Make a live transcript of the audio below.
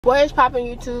What is poppin'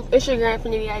 YouTube? It's your girl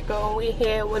Infiniti Ayko, and we're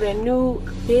here with a new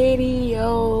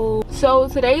video. So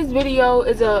today's video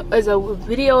is a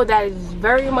video that is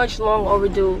very much long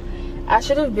overdue. I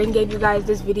should have been gave you guys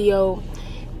this video,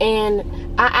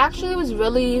 and I actually was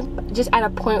really just at a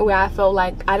point where I felt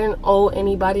like I didn't owe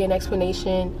anybody an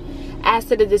explanation as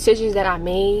to the decisions that I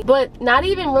made. But not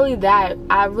even really that.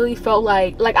 I really felt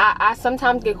like I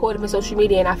sometimes get caught up in social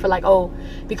media and I feel like, oh,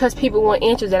 because people want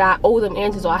answers that I owe them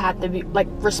answers, or I have to be like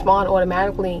respond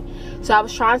automatically. So I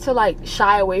was trying to like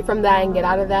shy away from that and get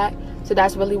out of that. So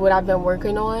that's really what I've been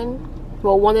working on.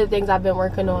 Well, one of the things I've been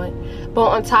working on. But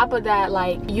on top of that,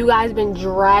 like, you guys been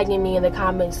dragging me in the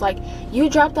comments like, you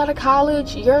dropped out of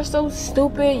college, you're so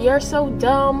stupid, you're so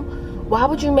dumb, why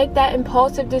would you make that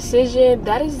impulsive decision,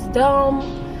 that is dumb,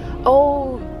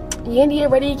 oh, Yandy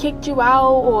already kicked you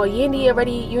out, or Yandy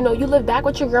already, you know, you live back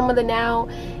with your grandmother now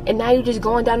and now you're just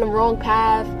going down the wrong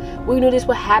path, we knew this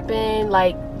would happen,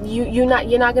 like, you're not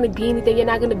gonna be anything, you're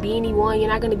not gonna be anyone, you're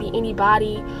not gonna be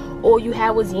anybody, all you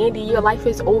had was Yandy, your life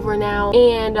is over now.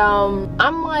 And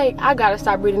I'm like, I gotta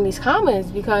stop reading these comments,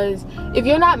 because if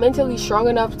you're not mentally strong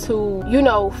enough to, you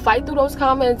know, fight through those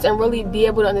comments and really be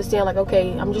able to understand, like,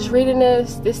 okay, I'm just reading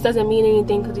this doesn't mean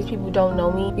anything because these people don't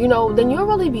know me, you know, then you'll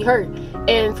really be hurt.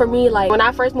 And for me, like, when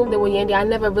I first moved in with Yandy, I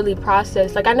never really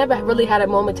processed, like, I never really had a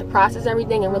moment to process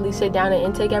everything and really sit down and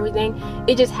intake everything.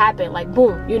 It just happened, like,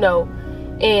 boom, you know.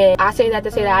 And I say that to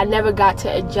say that I never got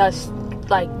to adjust,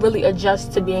 like really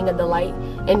adjust to being in the light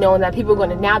and knowing that people are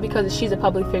going to, now because she's a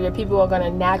public figure, people are going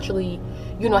to naturally,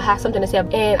 you know, have something to say.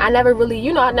 And I never really,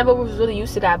 you know, I never was really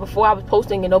used to that. Before I was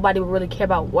posting and nobody would really care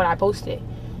about what I posted.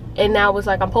 And now it's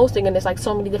like I'm posting and it's like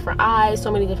so many different eyes,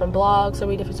 so many different blogs, so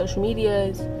many different social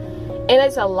medias. And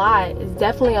it's a lot. It's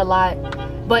definitely a lot.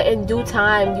 But in due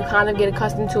time, you kind of get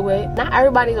accustomed to it. Not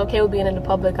everybody's okay with being in the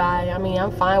public eye. I mean,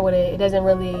 I'm fine with it. It doesn't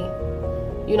really,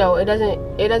 you know, it doesn't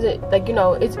like, you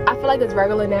know, it's, I feel like it's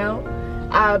regular now.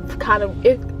 I've kind of,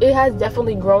 it has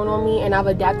definitely grown on me and I've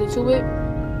adapted to it.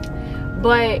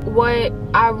 But what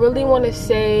I really want to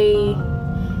say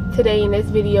today in this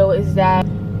video is that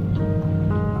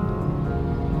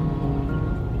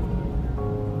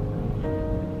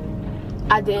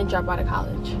I didn't drop out of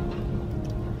college.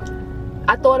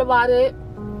 I thought about it,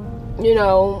 you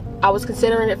know, I was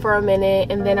considering it for a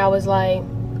minute, and then I was like,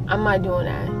 I'm not doing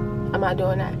that. I'm not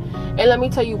doing that. And let me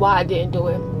tell you why I didn't do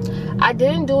it. I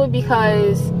didn't do it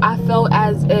because I felt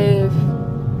as if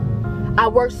I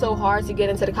worked so hard to get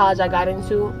into the college I got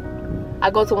into.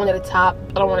 I go to one of the top,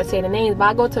 I don't want to say the names, but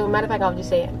I go to, matter of fact, I'll just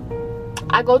say it.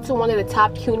 I go to one of the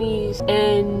top CUNYs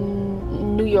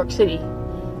in New York City.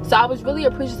 So I was really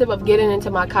appreciative of getting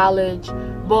into my college,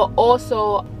 but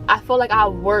also I felt like I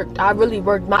really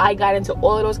worked. I got into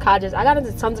all of those colleges. I got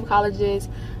into tons of colleges.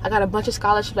 I got a bunch of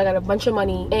scholarships. I got a bunch of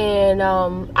money. And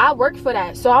I worked for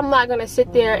that. So I'm not going to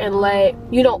sit there and let,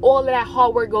 you know, all of that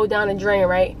hard work go down the drain,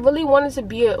 right? I really wanted to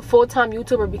be a full-time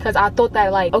YouTuber because I thought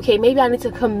that, like, okay, maybe I need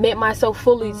to commit myself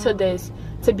fully to this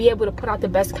to be able to put out the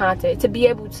best content, to be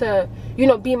able to, you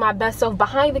know, be my best self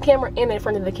behind the camera and in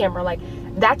front of the camera. Like,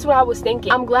 that's what I was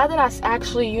thinking. I'm glad that I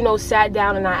actually, you know, sat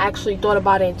down and I actually thought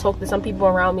about it and talked to some people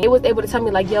around me. It was able to tell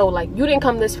me, like, yo, like, you didn't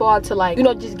come this far to, like, you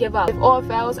know, just give up. If all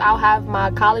fails, I'll have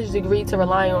my college degree to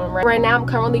rely on. Right now, I'm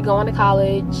currently going to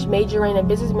college, majoring in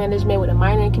business management with a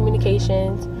minor in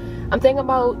communications. I'm thinking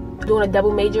about doing a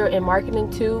double major in marketing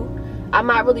too. I'm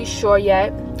not really sure yet,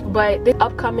 but this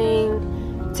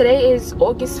upcoming, today is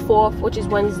August 4th, which is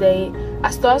Wednesday.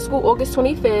 I start school August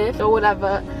 25th or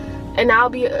whatever, and I'll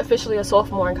be officially a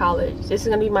sophomore in college. This is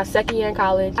gonna be my second year in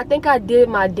college. I think I did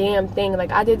my damn thing.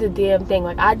 Like, I did the damn thing.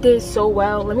 Like, I did so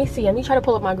well. Let me see. Let me try to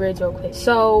pull up my grades real quick.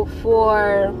 So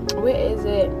for, where is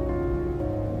it?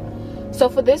 So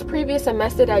for this previous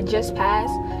semester that just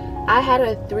passed, I had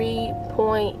a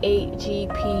 3.8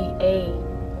 GPA.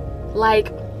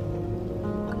 Like,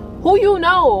 who you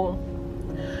know?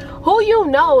 Who you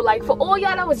know? Like, for all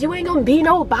y'all that was, you ain't gonna be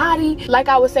nobody. Like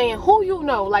I was saying, who you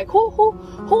know? Like, who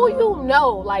you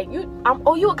know? Like,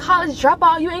 oh, you a college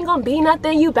dropout, you ain't gonna be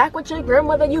nothing, you back with your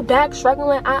grandmother, you back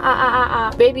struggling,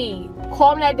 baby,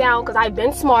 calm that down, because I've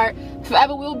been smart,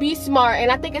 forever will be smart, and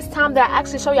I think it's time that I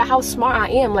actually show you how smart I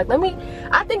am. Like,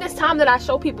 I think it's time that I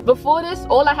show people. Before this,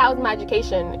 all I had was my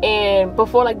education, and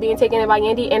before, like, being taken in by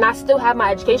Yandy, and I still have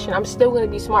my education, I'm still gonna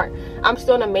be smart, I'm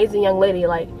still an amazing young lady,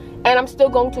 like, and I'm still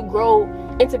going to grow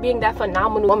into being that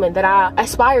phenomenal woman that I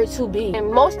aspire to be.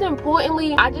 And most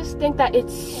importantly, I just think that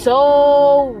it's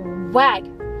so whack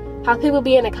how people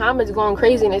be in the comments going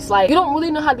crazy, and it's like, you don't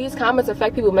really know how these comments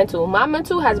affect people's mental. My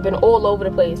mental has been all over the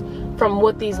place, from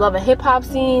with these love and hip-hop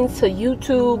scenes to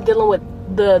YouTube, dealing with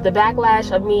the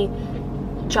backlash of me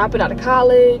dropping out of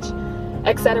college,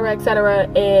 etc, etc.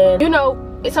 And you know,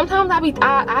 sometimes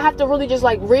I have to really just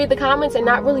like read the comments and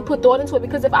not really put thought into it,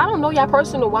 because if I don't know y'all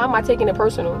personal, why am I taking it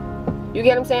personal? You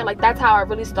get what I'm saying? Like, that's how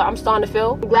I'm starting to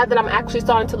feel. I'm glad that I'm actually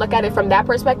starting to look at it from that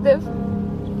perspective.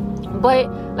 But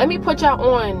let me put y'all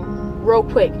on real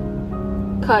quick,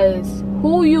 cause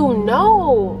who you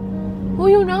know?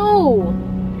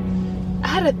 I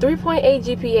had a 3.8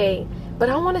 GPA, but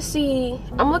I want to see.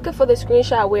 I'm looking for the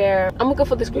screenshot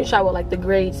with like the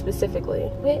grade specifically.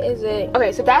 Where is it?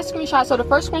 Okay, so that screenshot. So the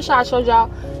first screenshot I showed y'all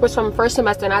was from first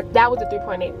semester, and that was a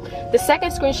 3.8. The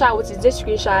second screenshot, which is this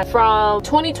screenshot, from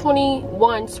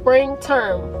 2021 spring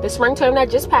term, the spring term that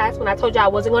just passed, when I told y'all I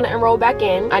wasn't going to enroll back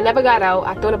in. I never got out.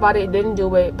 I thought about it, didn't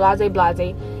do it. Blase,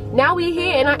 blase. Now we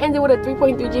here, and I ended with a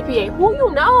 3.3 GPA. Who you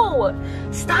know?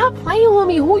 Stop playing with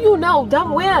me. Who you know?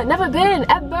 Dumb where? Never been,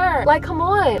 ever. Like, come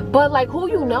on. But like, who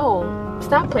you know?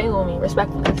 Stop playing with me.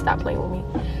 Respectfully, stop playing with me.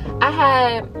 I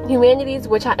had humanities,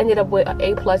 which I ended up with an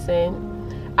A+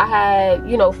 in. I had,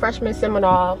 you know, freshman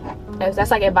seminar. That's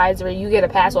like advisory. You get a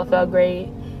pass or fail grade,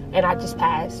 and I just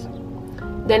passed.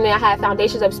 Then I had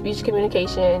foundations of speech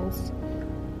communications.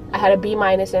 I had a B- in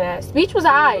that. Speech was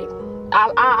alright.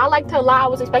 I liked her a lot. I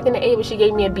was expecting an A, but she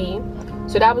gave me a B,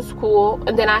 so that was cool.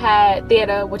 And then I had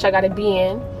theater, which I got a B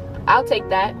in. I'll take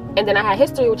that. And then I had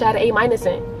history, which I had an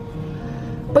A- in.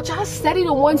 But y'all steady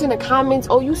the ones in the comments,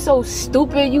 oh, you so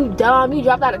stupid, you dumb, you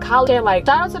dropped out of college. And like,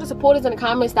 shout out to the supporters in the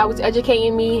comments that was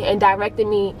educating me and directing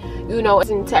me, you know,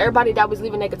 and to everybody that was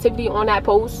leaving negativity on that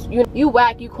post. You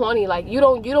whack, you corny. Like, you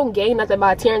don't gain nothing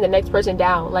by tearing the next person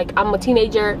down. Like, I'm a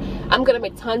teenager. I'm gonna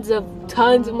make tons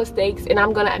of mistakes, and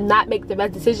I'm gonna not make the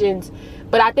best decisions.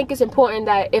 But I think it's important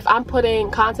that if I'm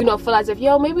putting content, you know, feel as if,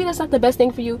 yo, maybe that's not the best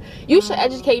thing for you, you should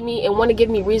educate me and want to give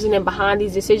me reasoning behind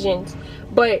these decisions.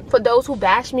 But for those who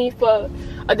bash me for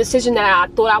a decision that I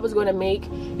thought I was going to make,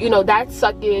 you know, that's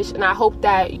suckish. And I hope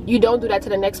that you don't do that to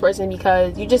the next person,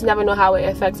 because you just never know how it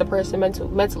affects a person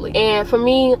mentally. And for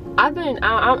me,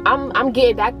 I'm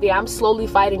getting back there. I'm slowly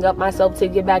fighting up myself to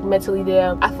get back mentally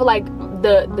there. I feel like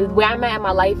the where I'm at in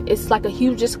my life, it's like a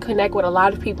huge disconnect with a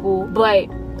lot of people. But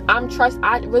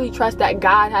I really trust that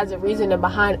God has a reason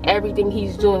behind everything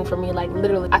he's doing for me. Like,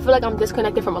 literally, I feel like I'm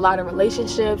disconnected from a lot of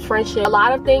relationships, friendships, a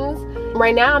lot of things.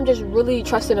 Right now, I'm just really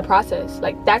trusting the process.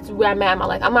 Like, that's where I'm at in my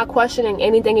life. I'm not questioning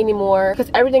anything anymore,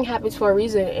 because everything happens for a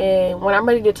reason. And when I'm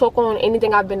ready to talk on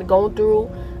anything I've been going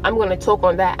through, I'm going to talk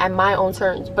on that at my own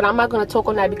terms. But I'm not going to talk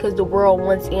on that because the world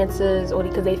wants answers, or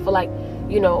because they feel like,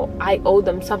 you know, I owe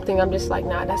them something. I'm just like,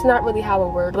 nah, that's not really how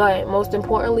it works. But most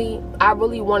importantly, I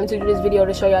really wanted to do this video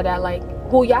to show y'all that, like,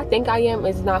 who y'all think I am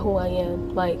is not who I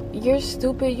am. Like, you're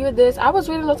stupid, you're this. I was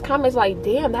reading those comments like,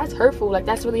 damn, that's hurtful. Like,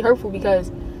 that's really hurtful,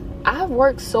 because I've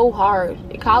worked so hard.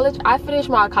 In college, I finished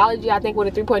my college year, I think, with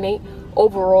a 3.8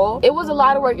 overall. It was a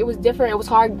lot of work. It was different. It was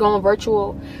hard going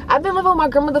virtual. I've been living with my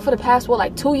grandmother for the past, what,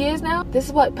 like 2 years now? This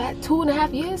is what,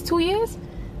 2.5 years? 2 years?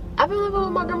 I've been living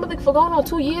with my grandmother for going on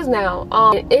 2 years now.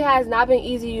 It has not been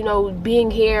easy, you know, being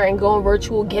here and going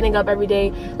virtual, getting up every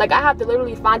day. Like, I have to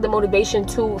literally find the motivation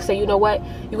to say, you know what,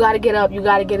 you gotta get up, you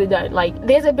gotta get it done. Like,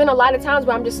 there's been a lot of times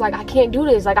where I'm just like, I can't do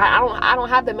this. Like, I don't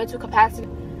have the mental capacity.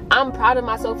 I'm proud of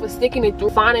myself for sticking it through,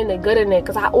 finding the good in it,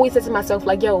 because I always say to myself,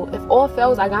 like, yo, if all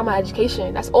fails, I got my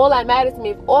education. That's all that matters to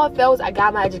me. If all fails, I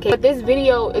got my education. But this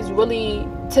video is really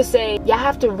to say, y'all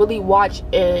have to really watch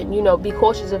and, you know, be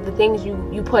cautious of the things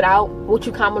you put out, what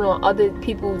you comment on other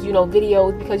people's, you know,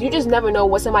 videos, because you just never know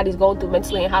what somebody's going through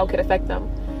mentally and how it could affect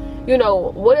them. You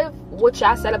know, what if what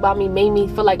y'all said about me made me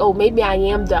feel like, oh, maybe I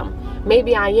am dumb,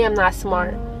 maybe I am not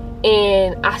smart,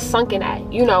 and I sunk in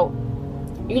that, you know.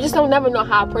 You just don't never know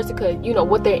how a person could, you know,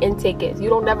 what their intake is. You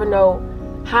don't never know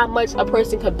how much a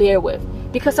person could bear with,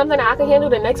 because something that I can handle,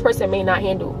 the next person may not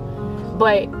handle.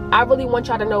 But I really want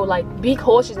y'all to know, like, be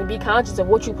cautious and be conscious of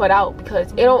what you put out,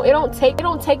 because it don't take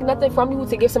nothing from you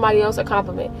to give somebody else a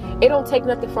compliment. It don't take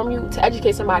nothing from you to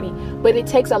educate somebody, but it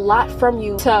takes a lot from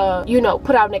you to, you know,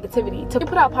 put out negativity. To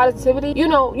put out positivity, you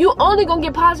know, you only gonna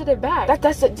get positive back.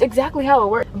 That's exactly how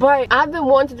it works. But I've been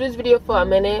wanting to do this video for a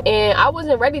minute, and I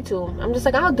wasn't ready to. I'm just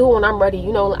like, I'll do it when I'm ready,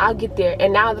 you know, I'll get there.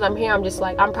 And now that I'm here, I'm just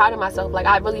like, I'm proud of myself. Like,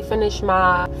 I really finished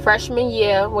my freshman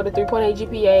year with a 3.8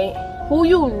 GPA. Who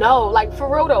you know? Like,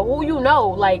 for real though, who you know?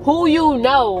 Like, who you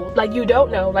know? Like, you don't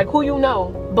know. Like, who you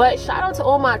know? But shout out to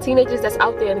all my teenagers that's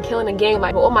out there and killing the game.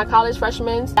 Like, all my college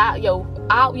freshmen. Yo,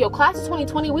 class of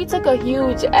 2020, we took a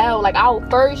huge L. Like, our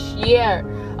first year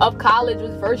of college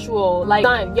was virtual. Like,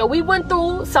 son, yo, we went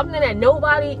through something that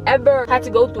nobody ever had to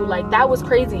go through. Like, that was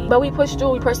crazy. But we pushed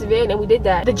through, we persevered, and we did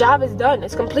that. The job is done,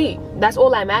 it's complete. That's all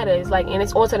that matters. Like, and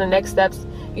it's on to the next steps,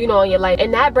 you know, in your life.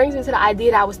 And that brings me to the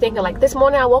idea that I was thinking, like, this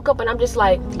morning I woke up and I'm just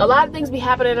like, a lot of things be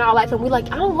happening in our life and we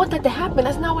like, I don't want that to happen.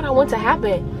 That's not what I want to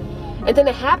happen. And then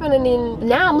it happened, and then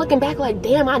now I'm looking back like,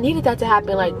 damn, I needed that to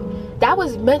happen. Like, that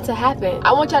was meant to happen.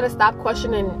 I want y'all to stop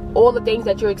questioning all the things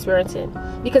that you're experiencing,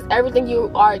 because everything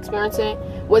you are experiencing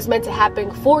was meant to happen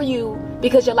for you,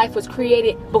 because your life was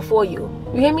created before you.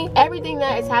 You hear me? Everything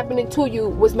that is happening to you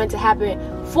was meant to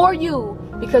happen for you,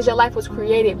 because your life was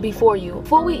created before you.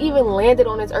 Before we even landed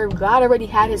on this earth, God already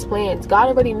had his plans. God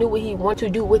already knew what he wanted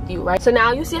to do with you, right? So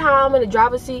now you see how I'm in the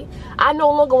driver's seat? I no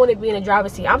longer want to be in the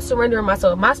driver's seat. I'm surrendering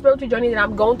myself. My spiritual journey that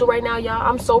I'm going through right now, y'all,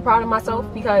 I'm so proud of myself,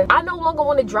 because I no longer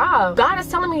want to drive. God is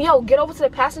telling me, yo, get over to the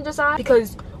passenger side,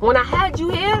 because when I had you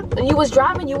here and you was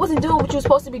driving, you wasn't doing what you were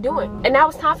supposed to be doing. And now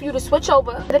it's time for you to switch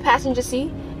over to the passenger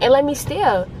seat and let me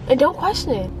steer. And don't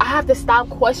question it. I have to stop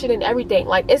questioning everything.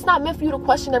 Like, it's not meant for you to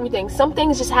question everything. Some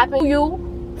things just happen to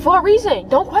you for a reason.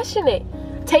 Don't question it.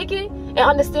 Take it and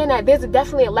understand that there's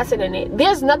definitely a lesson in it.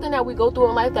 There's nothing that we go through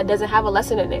in life that doesn't have a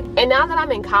lesson in it. And now that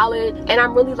I'm in college and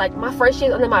I'm really like, my first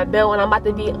year's under my belt and I'm about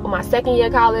to be on my second year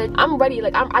of college, I'm ready.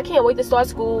 Like, I can't wait to start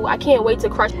school. I can't wait to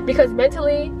crush, because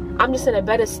mentally I'm just in a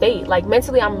better state. Like,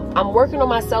 mentally I'm working on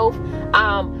myself.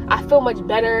 I feel much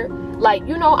better. Like,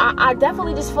 you know, I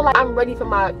definitely just feel like I'm ready for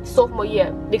my sophomore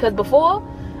year, because before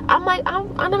I'm like,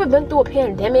 I've never been through a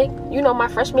pandemic, you know, my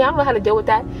freshman year. I don't know how to deal with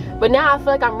that, but now I feel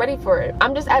like I'm ready for it.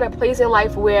 I'm just at a place in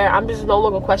life where I'm just no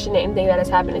longer questioning anything that is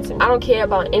happening to me. I don't care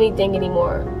about anything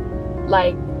anymore.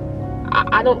 Like,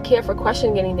 I don't care for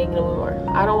questioning anything anymore.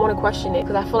 I don't want to question it,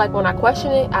 because I feel like when I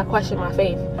question it, I question my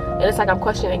faith. And it's like I'm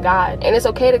questioning God. And it's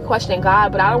okay to question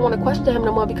God, but I don't want to question him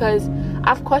no more, because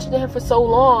I've questioned him for so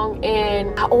long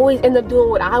and I always end up doing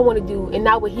what I want to do and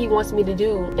not what he wants me to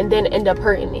do, and then end up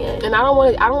hurting me. And I don't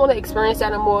want to experience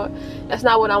that no more. That's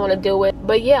not what I want to deal with.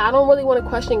 But yeah, I don't really want to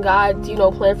question God's, you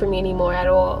know, plan for me anymore at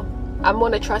all. I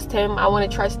want to trust him. I want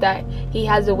to trust that he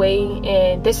has a way,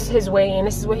 and this is his way, and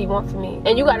this is what he wants for me.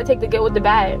 And you got to take the good with the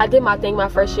bad. I did my thing my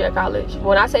first year of college.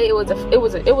 When I say it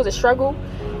was a struggle,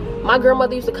 my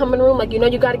grandmother used to come in the room like, you know,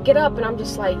 you got to get up, and I'm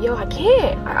just like, yo, I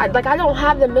can't. I don't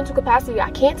have the mental capacity.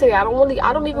 I can't today. I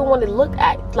don't even want to look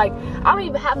at, like, I don't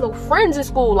even have no friends in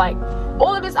school. Like,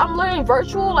 all of this I'm learning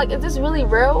virtual. Like, is this really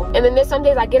real? And then there's some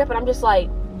days I get up and I'm just like,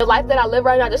 the life that I live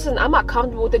right now, I'm not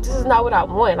comfortable with it. This is not what I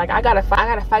want. Like, I gotta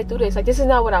fight through this. Like, this is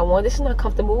not what I want. This is not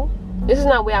comfortable. This is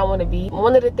not where I want to be.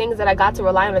 One of the things that I got to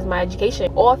rely on is my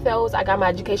education. All fails, I got my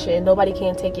education, and nobody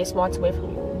can take your smarts away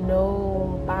from you.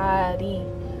 Nobody.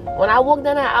 When I walk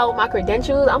down that aisle with my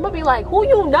credentials, I'm gonna be like, who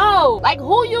you know? Like,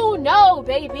 who you know,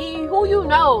 baby? Who you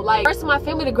know? Like, first in my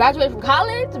family to graduate from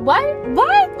college?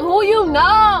 What? Who you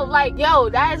know? Like, yo,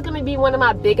 that is gonna be one of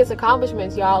my biggest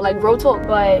accomplishments, y'all. Like, real talk.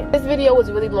 But this video was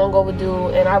really long overdue,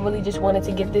 and I really just wanted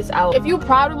to get this out. If you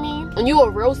proud of me and you a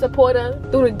real supporter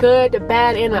through the good, the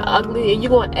bad, and the ugly, and you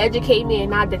gonna educate me and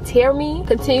not deter me,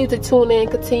 continue to tune in,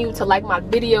 continue to like my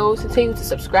videos, continue to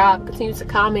subscribe, continue to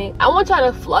comment. I want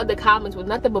y'all to flood the comments with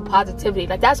nothing but positivity.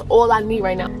 Like, that's all I need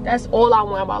right now. That's all I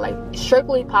want about life.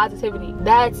 Strictly positivity.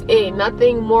 That's it.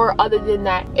 Nothing more other than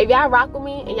that. If y'all rock with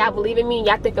me and y'all believe in me and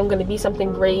y'all think I'm gonna be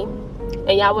something great,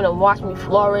 and y'all want to watch me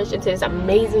flourish into this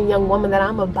amazing young woman that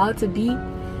I'm about to be,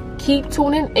 keep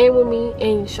tuning in with me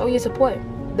and show your support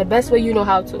the best way you know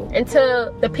how to. And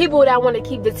to the people that want to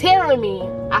keep deterring me,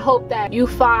 I hope that you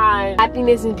find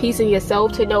happiness and peace in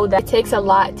yourself to know that it takes a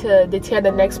lot to deter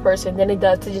the next person than it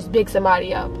does to just pick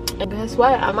somebody up. And guess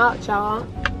what? I'm out, y'all.